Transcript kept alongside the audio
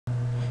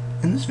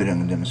In this video, I'm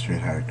going to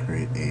demonstrate how to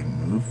create a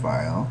MOV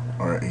file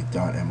or a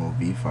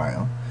 .mov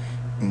file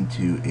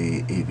into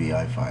a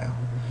AVI file.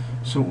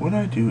 So what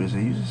I do is I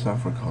use a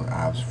software called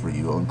AVI for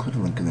You. I'll include a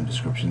link in the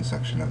description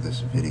section of this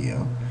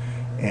video.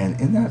 And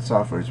in that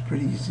software, it's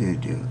pretty easy to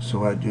do. So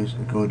what I do is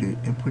I go to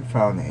Input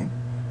File Name,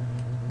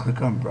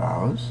 click on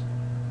Browse,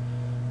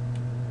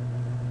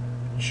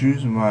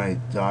 choose my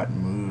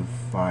 .mov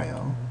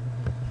file.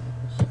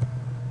 So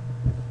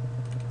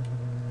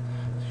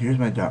here's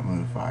my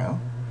 .mov file.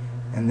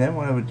 And then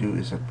what I would do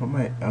is I'd put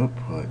my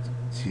output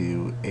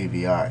to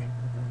AVI,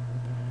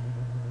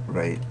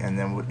 right? And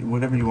then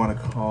whatever you want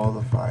to call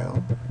the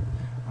file,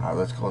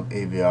 let's call it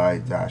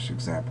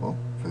AVI-example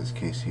for this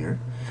case here.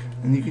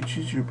 And you can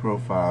choose your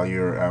profile,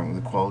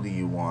 the quality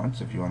you want.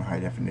 So if you want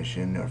high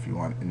definition, or if you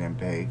want an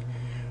MPEG,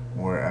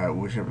 or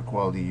whichever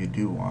quality you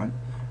do want.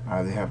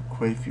 They have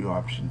quite a few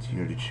options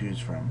here to choose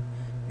from,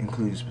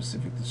 including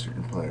specific to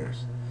certain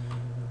players.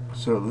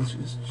 So let's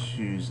just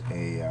choose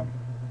a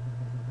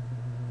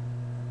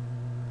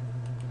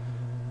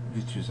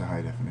we choose a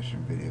high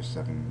definition video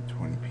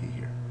 720p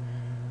here.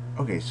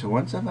 Okay, so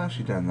once I've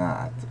actually done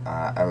that,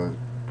 I will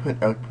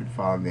put output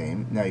file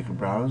name. Now you can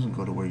browse and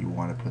go to where you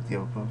want to put the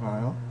output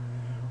file,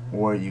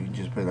 or you can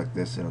just put it like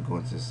this and it'll go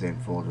into the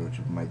same folder, which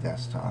will be my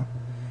desktop,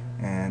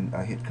 and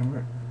I hit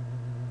convert.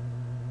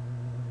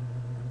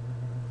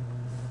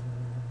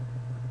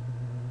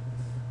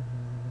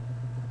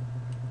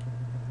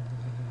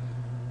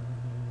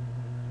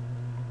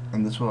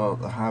 And this will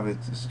have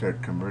it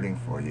start converting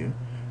for you,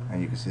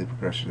 and you can see the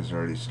progression has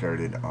already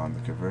started on the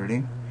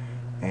converting,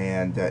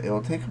 and it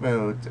will take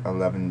about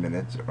 11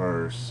 minutes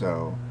or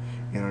so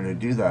in order to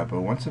do that.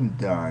 But once I'm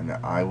done,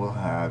 I will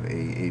have a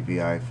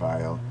AVI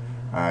file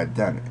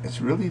done.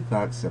 It's really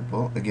that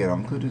simple. Again, I'll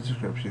include a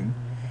description.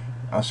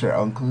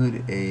 I'll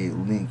include a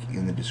link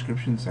in the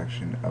description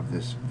section of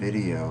this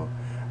video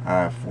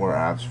for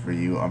AVI for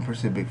You. I'm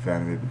personally a big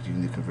fan of it because you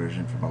can do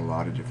conversion from a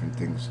lot of different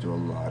things to a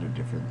lot of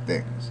different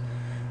things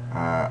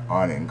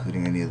on it,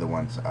 including any of the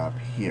ones up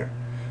here.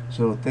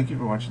 So thank you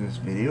for watching this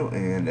video,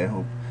 and I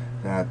hope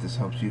that this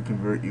helps you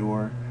convert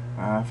your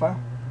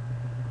file.